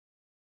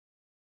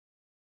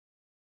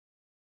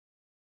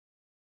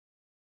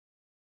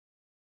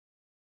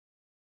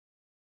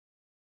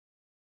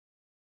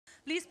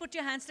Please put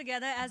your hands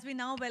together as we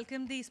now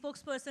welcome the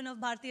spokesperson of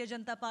Bharatiya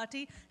Janata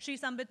Party, SHRI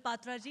SAMBIT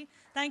PATRA ji.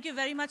 Thank you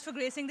very much for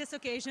gracing this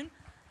occasion.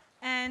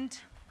 And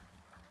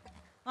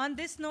on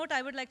this note,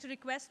 I would like to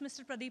request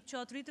Mr. Pradeep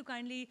Chaudhary to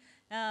kindly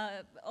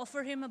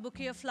offer him a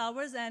bouquet of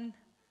flowers and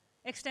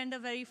extend a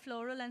very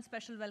floral and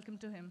special welcome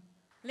to him.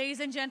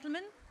 Ladies and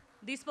gentlemen,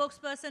 the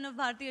spokesperson of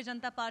Bharatiya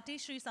Janata Party,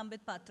 SHRI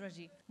SAMBIT PATRA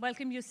ji.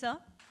 Welcome you, sir,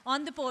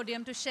 on the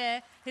podium to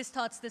share his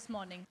thoughts this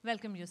morning.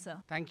 Welcome you, sir.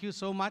 Thank you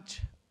so much.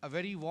 A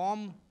very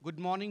warm good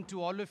morning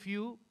to all of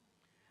you.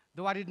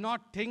 Though I did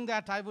not think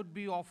that I would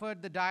be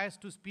offered the dais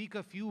to speak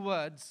a few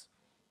words,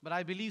 but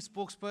I believe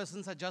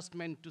spokespersons are just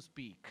meant to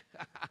speak.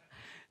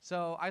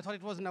 So I thought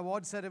it was an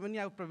award ceremony.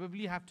 I would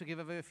probably have to give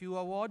away a few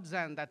awards,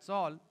 and that's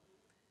all.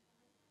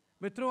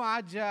 मित्रों,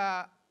 आज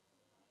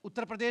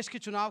उत्तर प्रदेश के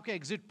चुनाव के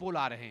exit poll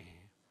आ रहे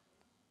हैं.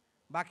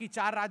 बाकी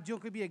 4 राज्यों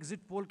के भी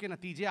एग्जिट पोल के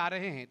नतीजे आ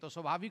रहे हैं, तो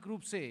स्वाभाविक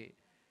रूप से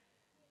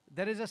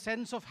there is a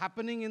sense of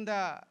happening in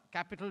the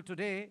capital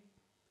today,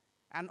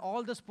 and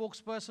all the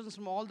spokespersons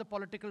from all the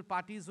political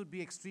parties would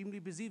be extremely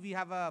busy. We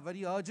have a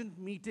very urgent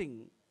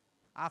meeting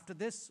after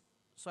this,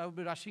 so I will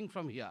be rushing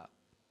from here.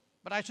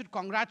 But I should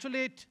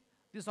congratulate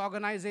this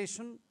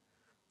organization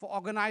for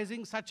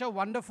organizing such a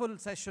wonderful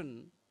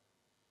session,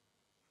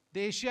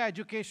 the Asia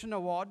Education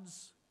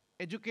Awards,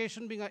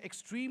 education being an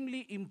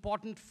extremely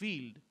important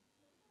field.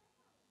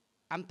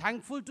 I'm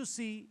thankful to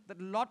see that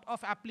a lot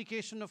of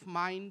application of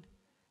mind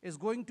is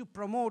going to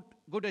promote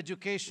good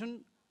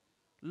education.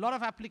 A lot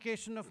of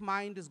application of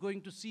mind is going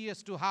to see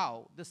as to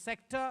how the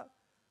sector,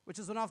 which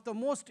is one of the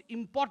most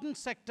important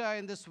sector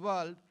in this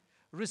world,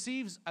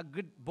 receives a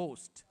good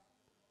boost.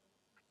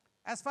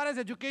 As far as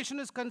education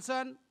is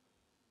concerned,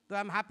 though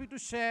I'm happy to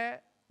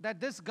share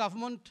that this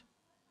government,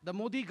 the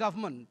Modi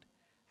government,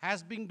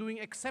 has been doing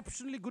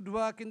exceptionally good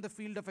work in the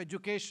field of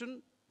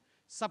education.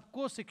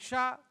 Sabko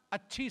Shiksha,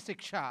 Achhi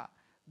Shiksha.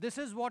 This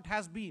is what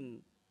has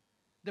been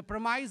the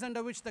premise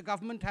under which the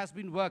government has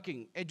been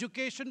working.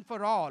 Education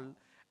for all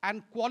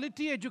and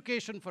quality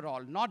education for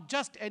all, not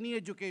just any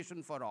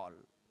education for all.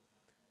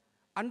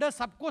 Under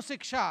Sabko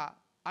Shiksha,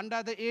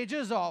 under the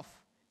aegis of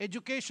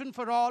education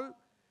for all,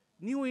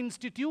 new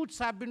institutes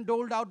have been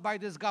doled out by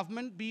this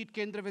government, be it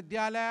Kendra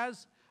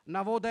Vidyalayas,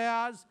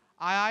 Navodayas,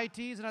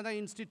 IITs and other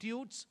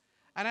institutes.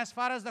 And as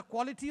far as the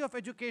quality of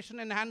education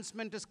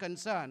enhancement is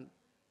concerned,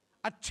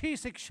 Achhi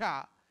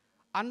Shiksha,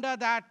 under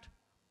that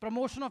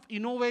promotion of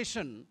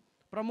innovation,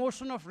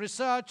 promotion of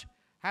research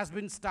has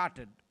been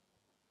started.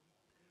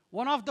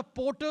 One of the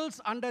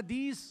portals under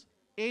these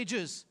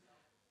aegis,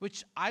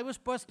 which I was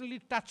personally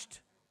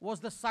touched, was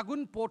the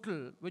Sagun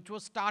portal, which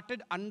was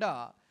started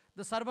under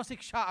the Sarva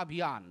Shiksha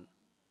Abhiyan.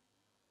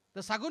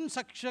 The Sagun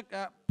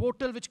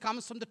portal, which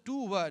comes from the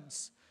 2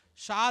 words,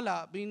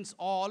 Shala means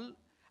all,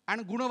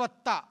 and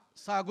Gunavatta,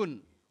 Sagun.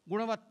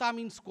 Gunavatta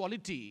means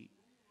quality.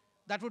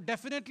 That would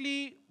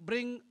definitely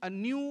bring a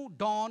new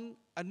dawn,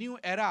 a new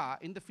era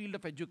in the field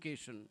of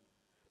education.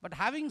 But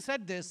having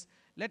said this,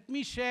 let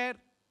me share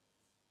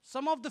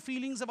some of the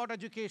feelings about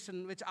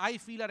education which I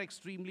feel are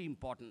extremely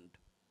important.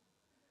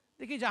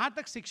 देखिए, जहाँ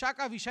तक शिक्षा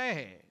का विषय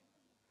है,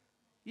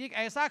 ये एक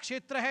ऐसा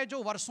क्षेत्र है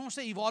जो वर्षों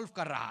से इवॉल्व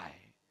कर रहा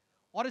है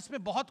और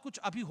इसमें बहुत कुछ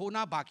अभी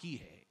होना बाकी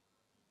है.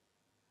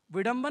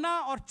 विडंबना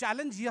और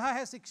चैलेंज यह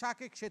है शिक्षा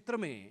के क्षेत्र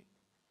में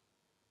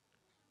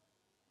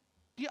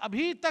कि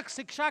अभी तक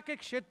शिक्षा के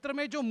क्षेत्र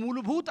में जो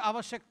मूलभूत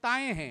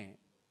आवश्यकताएं हैं,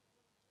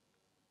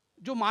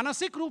 जो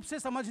मानसिक रूप से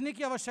समझने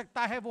की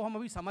आवश्यकता है, वो हम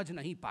अभी समझ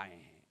नहीं पाए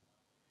हैं.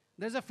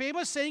 There's a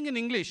famous saying in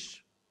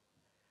English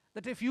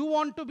that if you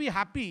want to be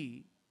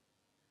happy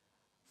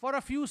for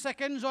a few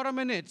seconds or a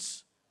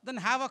minutes, then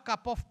have a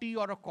cup of tea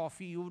or a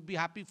coffee. You would be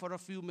happy for a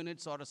few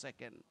minutes or a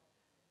second.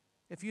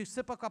 If you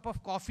sip a cup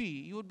of coffee,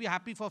 you would be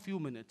happy for a few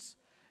minutes.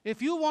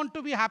 If you want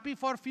to be happy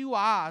for a few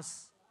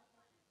hours,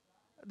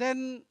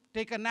 then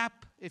take a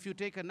nap. If you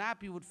take a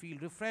nap, you would feel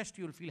refreshed.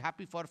 You will feel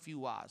happy for a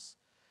few hours.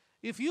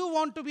 If you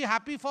want to be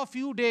happy for a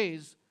few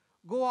days,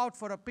 go out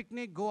for a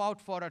picnic, go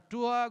out for a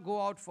tour,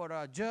 go out for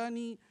a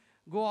journey,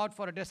 go out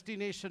for a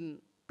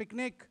destination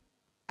picnic,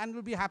 and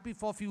will be happy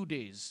for a few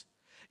days.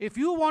 If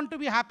you want to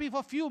be happy for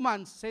a few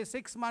months, say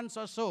 6 months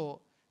or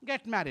so,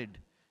 get married.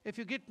 If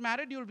you get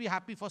married, you will be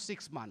happy for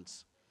 6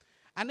 months.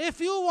 And if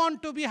you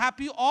want to be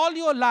happy all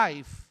your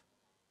life,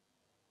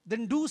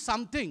 then do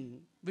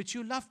something which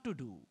you love to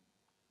do.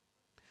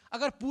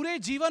 अगर पूरे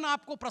जीवन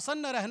आपको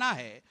प्रसन्न रहना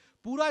है,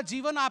 पूरा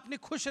जीवन आपने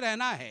खुश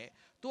रहना है,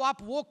 तो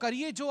आप वो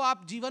करिए जो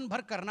आप जीवन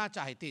भर करना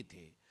चाहते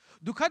थे.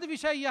 दुखद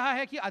विषय यह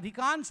है कि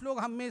अधिकांश लोग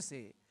हम में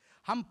से,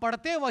 हम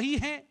पढ़ते वही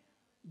हैं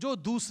जो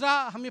दूसरा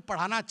हमें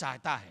पढ़ाना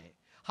चाहता है.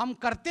 हम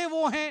करते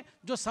वो हैं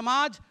जो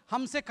समाज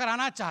हमसे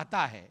कराना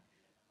चाहता है.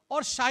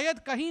 और शायद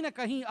कहीं ना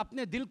कहीं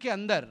अपने दिल के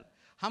अंदर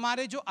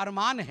हमारे जो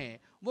अरमान हैं,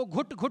 वो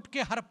घुट घुट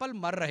के हर पल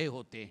मर रहे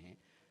होते हैं.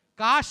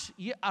 काश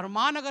ये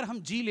अरमान अगर हम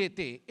जी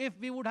लेते, if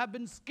we would have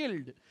been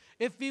skilled,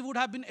 if we would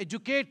have been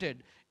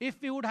educated,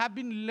 if we would have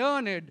been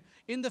learned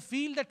in the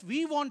field that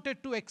we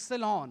wanted to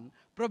excel on,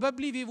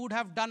 probably we would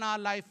have done our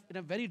life in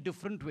a very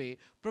different way.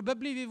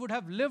 Probably we would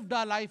have lived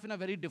our life in a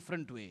very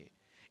different way.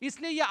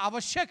 इसलिए यह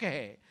आवश्यक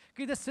है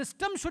कि the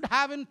system should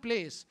have in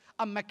place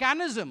a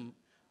mechanism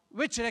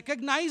which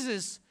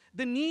recognizes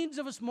the needs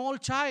of a small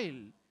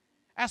child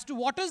as to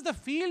what is the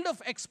field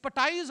of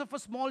expertise of a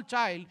small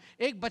child.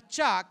 एक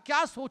बच्चा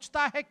क्या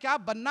सोचता है, क्या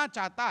बनना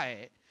चाहता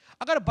है,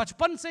 अगर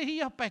बचपन से ही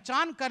यह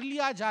पहचान कर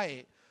लिया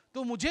जाए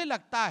तो मुझे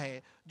लगता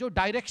है जो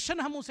डायरेक्शन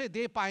हम उसे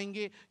दे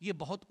पाएंगे ये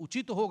बहुत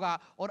उचित होगा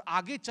और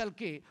आगे चल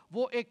के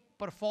वो एक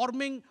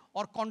परफॉर्मिंग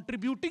और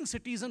कंट्रीब्यूटिंग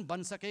सिटीजन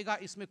बन सकेगा,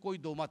 इसमें कोई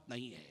दो मत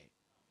नहीं है.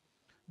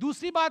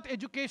 दूसरी बात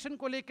एजुकेशन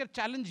को लेकर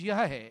चैलेंज यह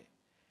है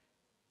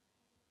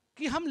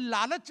कि हम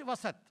लालच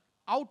वशत,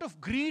 out of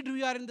greed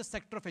we are in the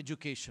sector of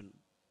education.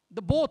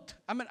 Both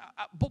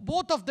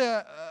of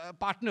the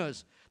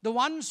partners, the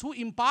ones who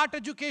impart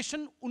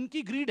education,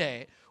 उनकी greed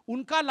है,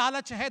 उनका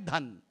लालच है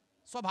धन.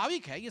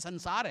 स्वाभाविक है, ये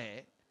संसार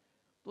है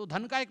तो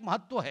धन का एक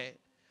महत्व है,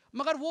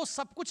 मगर वो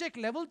सब कुछ एक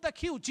लेवल तक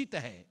ही उचित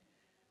है.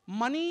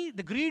 Money,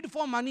 the greed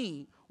for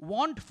money,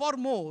 want for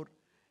more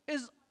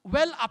is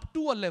well up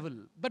to a level,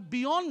 but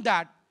beyond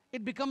that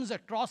it becomes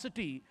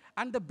atrocity.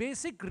 And the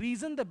basic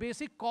reason, the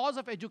basic cause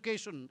of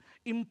education,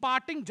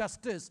 imparting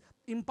justice,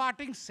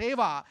 imparting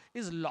seva,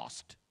 is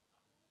lost.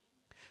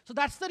 So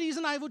that's the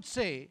reason I would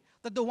say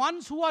that the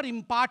ones who are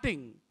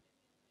imparting,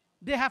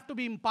 they have to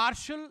be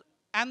impartial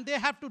and they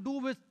have to do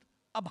with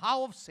a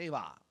bhav of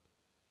seva.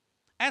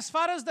 As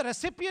far as the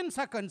recipients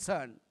are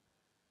concerned,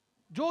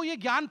 जो ये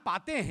ज्ञान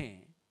पाते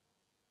हैं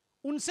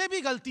उनसे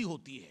भी गलती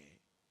होती है.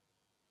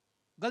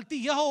 गलती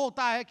यह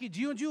होता है कि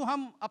ज्यों-ज्यों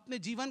हम अपने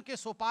जीवन के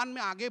सोपान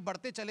में आगे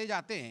बढ़ते चले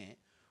जाते हैं,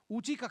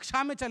 ऊंची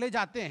कक्षा में चले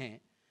जाते हैं,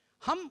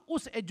 हम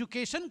उस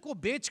एजुकेशन को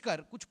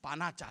बेचकर कुछ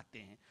पाना चाहते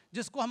हैं,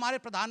 जिसको हमारे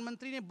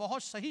प्रधानमंत्री ने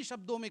बहुत सही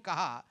शब्दों में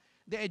कहा,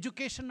 द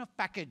एजुकेशन ऑफ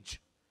पैकेज.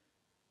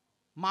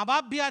 माँ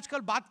बाप भी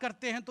आजकल बात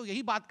करते हैं तो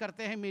यही बात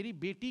करते हैं, मेरी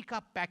बेटी का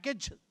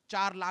पैकेज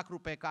 4 लाख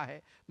रुपए का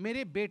है,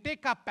 मेरे बेटे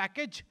का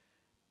पैकेज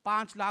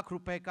 5 लाख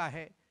रुपए का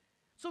है.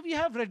 So we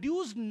have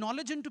reduced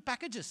knowledge into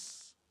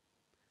packages.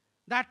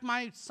 That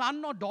my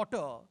son or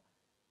daughter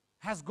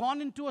has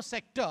gone into a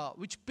sector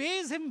which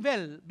pays him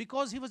well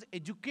because he was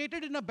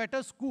educated in a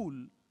better school,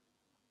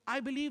 I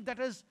believe that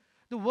is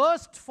the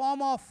worst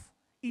form of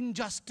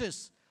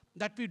injustice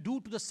that we do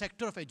to the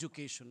sector of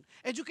education.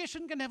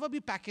 Education can never be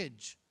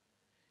package.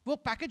 वो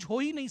package हो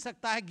ही नहीं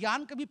सकता है,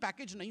 ज्ञान कभी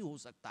package नहीं हो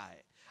सकता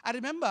है. I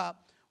remember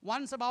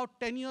once about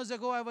 10 years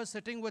ago, I was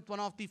sitting with one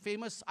of the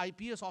famous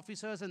IPS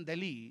officers in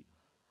Delhi.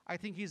 I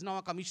think he's now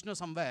a commissioner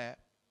somewhere.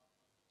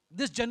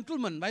 This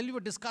gentleman, while we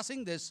were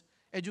discussing this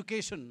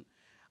education,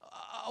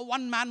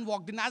 one man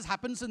walked in, as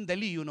happens in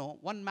Delhi, you know,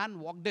 one man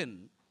walked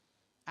in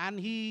and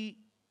he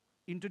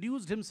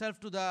introduced himself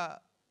to the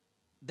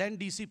then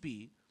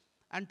DCP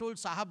and told,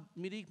 साहब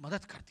मेरी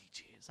मदद कर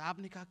दीजिए. साहब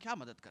ने कहा क्या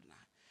मदद करना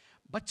है?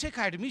 बच्चे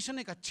का एडमिशन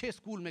एक अच्छे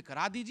स्कूल में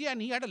करा दीजिए.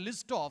 And he had a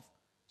list of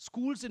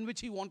schools in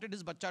which he wanted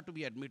his bachcha to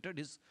be admitted,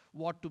 his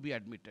ward to be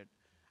admitted.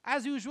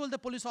 As usual, the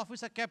police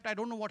officer kept, I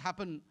don't know what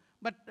happened,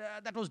 but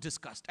that was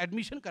discussed.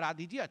 Admission करा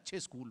दीजिए अच्छे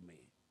school में.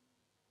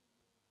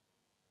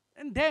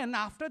 And then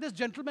after this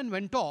gentleman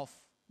went off,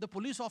 the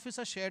police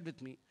officer shared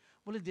with me,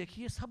 बोले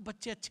देखिए सब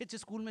बच्चे अच्छे अच्छे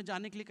स्कूल में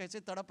जाने के लिए कैसे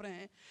तड़प रहे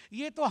हैं,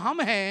 ये तो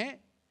हम हैं.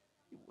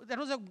 That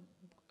was a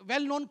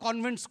well-known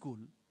convent school.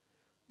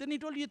 Then he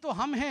told, ये तो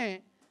हम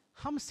हैं,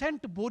 हम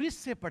सेंट बोरिस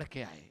से पढ़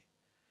के आए.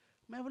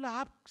 मैं बोला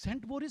आप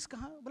सेंट बोरिस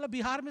कहाँ? बोला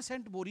बिहार में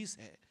सेंट बोरिस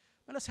है.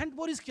 बोला सेंट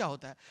बोरिस क्या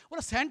होता है?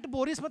 बोला सेंट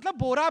बोरिस मतलब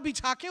बोरा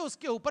बिछा के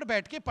उसके ऊपर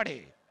बैठ के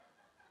पढ़े.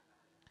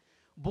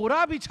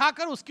 बोरा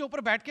बिछाकर उसके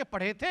ऊपर बैठ के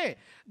पढ़े थे.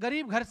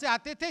 गरीब घर से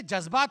आते थे,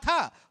 जज्बा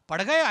था,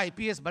 पढ़ गए,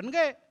 आईपीएस बन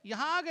गए,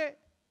 यहां आ गए.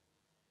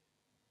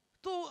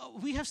 So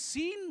we have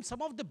seen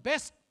some of the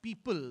best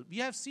people, we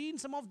have seen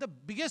some of the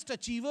biggest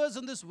achievers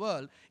in this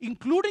world,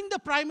 including the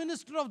Prime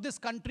Minister of this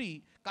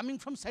country, coming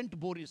from St.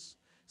 Boris.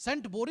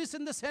 St. Boris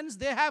in the sense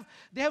they have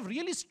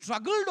really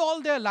struggled all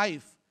their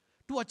life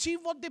to achieve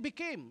what they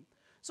became.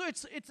 So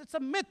it's a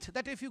myth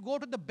that if you go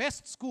to the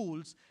best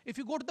schools, if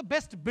you go to the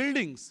best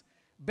buildings,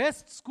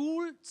 best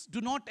schools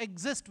do not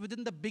exist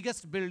within the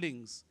biggest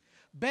buildings.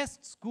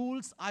 Best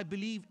schools, I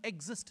believe,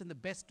 exist in the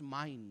best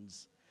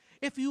minds.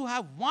 If you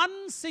have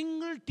one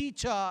single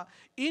teacher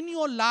in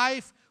your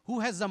life who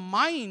has a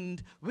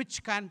mind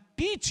which can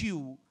teach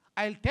you,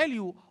 I'll tell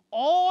you,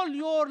 all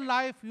your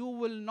life you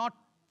will not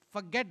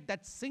forget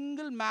that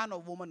single man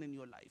or woman in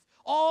your life.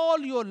 All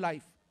your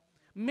life.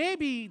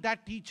 Maybe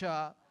that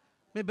teacher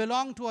may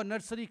belong to a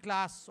nursery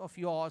class of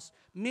yours.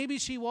 Maybe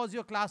she was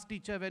your class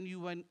teacher when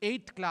you were in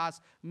 8th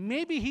class.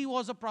 Maybe he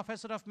was a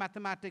professor of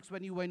mathematics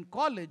when you were in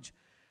college.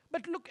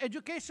 But look,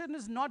 education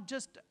is not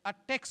just a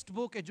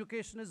textbook.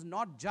 Education is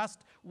not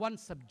just one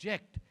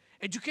subject.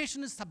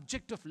 Education is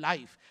subject of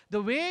life.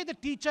 The way the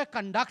teacher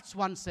conducts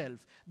oneself,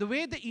 the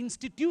way the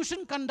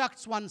institution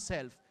conducts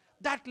oneself,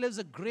 that leaves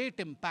a great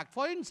impact.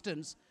 For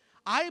instance,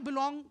 I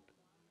belong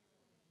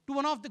to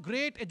one of the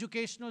great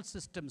educational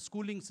systems,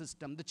 schooling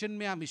system, the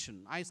Chinmaya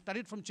Mission. I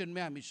studied from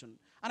Chinmaya Mission.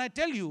 And I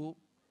tell you,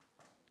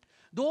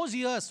 those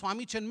years,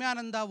 Swami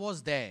Chinmayananda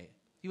was there.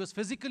 He was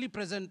physically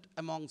present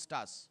amongst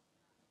us.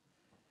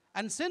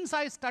 And since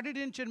I studied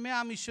in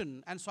Chinmaya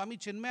Mission, and Swami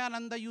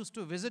Chinmayananda used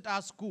to visit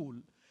our school,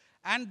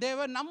 and there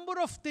were a number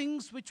of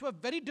things which were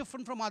very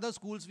different from other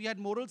schools. We had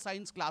moral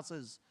science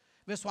classes,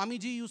 where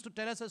Swamiji used to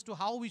tell us as to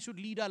how we should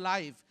lead our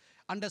life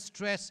under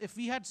stress, if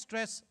we had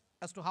stress,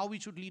 as to how we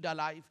should lead our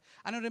life.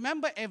 And I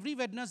remember every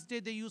Wednesday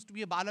there used to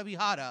be a Bala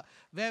Vihara,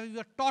 where we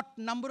were taught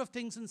a number of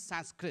things in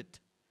Sanskrit.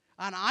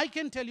 And I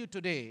can tell you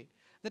today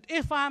that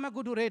if I am a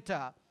good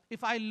orator,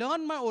 if I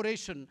learn my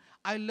oration,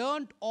 I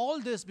learned all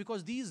this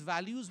because these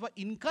values were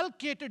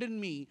inculcated in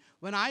me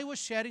when I was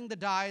sharing the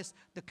dais,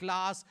 the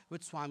class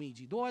with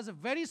Swamiji. Though I was a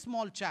very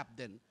small chap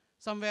then,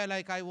 somewhere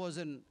like I was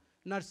in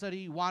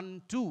nursery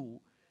 1, 2.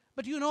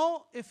 But you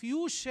know, if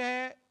you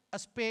share a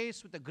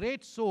space with a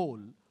great soul,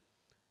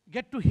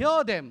 get to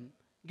hear them,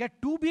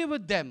 get to be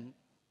with them,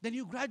 then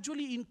you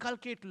gradually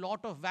inculcate a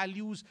lot of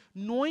values,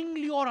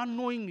 knowingly or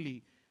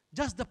unknowingly.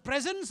 Just the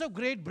presence of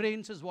great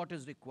brains is what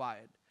is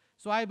required.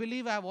 So I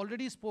believe I have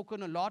already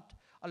spoken a lot.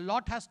 A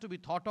lot has to be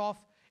thought of.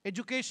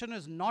 Education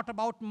is not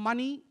about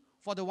money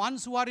for the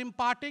ones who are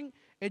imparting.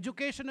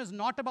 Education is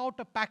not about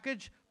a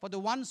package for the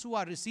ones who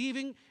are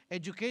receiving.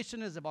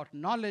 Education is about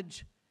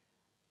knowledge.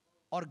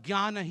 Aur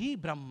jnana hi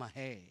Brahma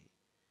hai.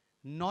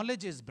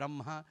 Knowledge is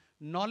Brahma.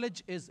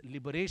 Knowledge is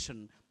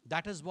liberation.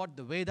 That is what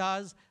the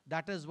Vedas,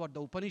 that is what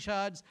the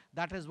Upanishads,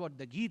 that is what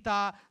the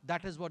Gita,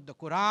 that is what the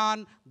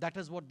Quran, that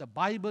is what the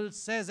Bible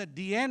says at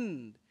the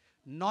end.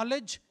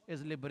 Knowledge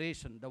is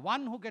liberation. The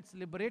one who gets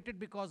liberated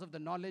because of the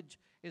knowledge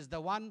is the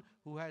one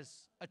who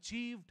has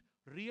achieved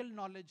real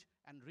knowledge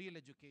and real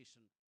education.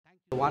 Thank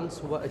you. The ones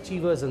who are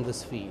achievers in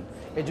this field.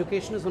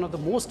 Education is one of the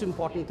most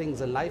important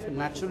things in life, and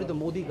naturally the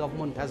Modi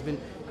government has been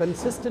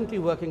consistently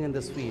working in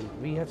this field.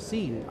 We have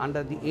seen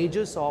under the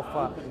aegis of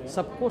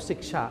Sabko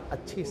Shiksha,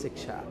 Achhi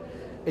Shiksha,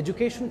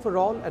 education for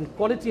all and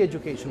quality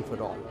education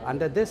for all.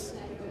 Under this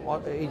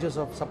aegis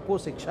of Sabko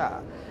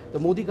Shiksha, the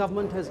Modi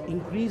government has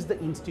increased the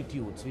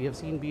institutes. We have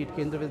seen, be it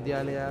Kendra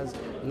Vidyalayas,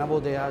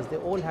 Navodayas, they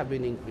all have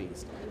been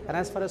increased. And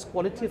as far as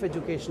quality of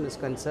education is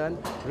concerned,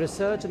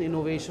 research and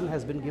innovation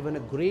has been given a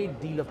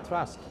great deal of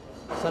thrust.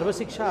 Sarva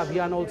Shiksha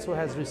Abhiyan also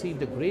has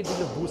received a great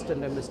deal of boost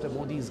under Mr.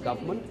 Modi's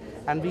government,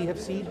 and we have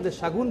seen the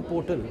Shagun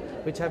portal,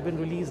 which have been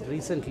released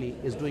recently,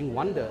 is doing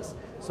wonders.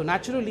 So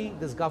naturally,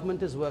 this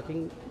government is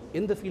working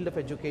in the field of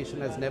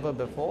education as never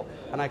before,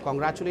 and I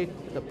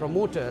congratulate the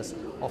promoters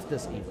of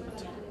this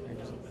event.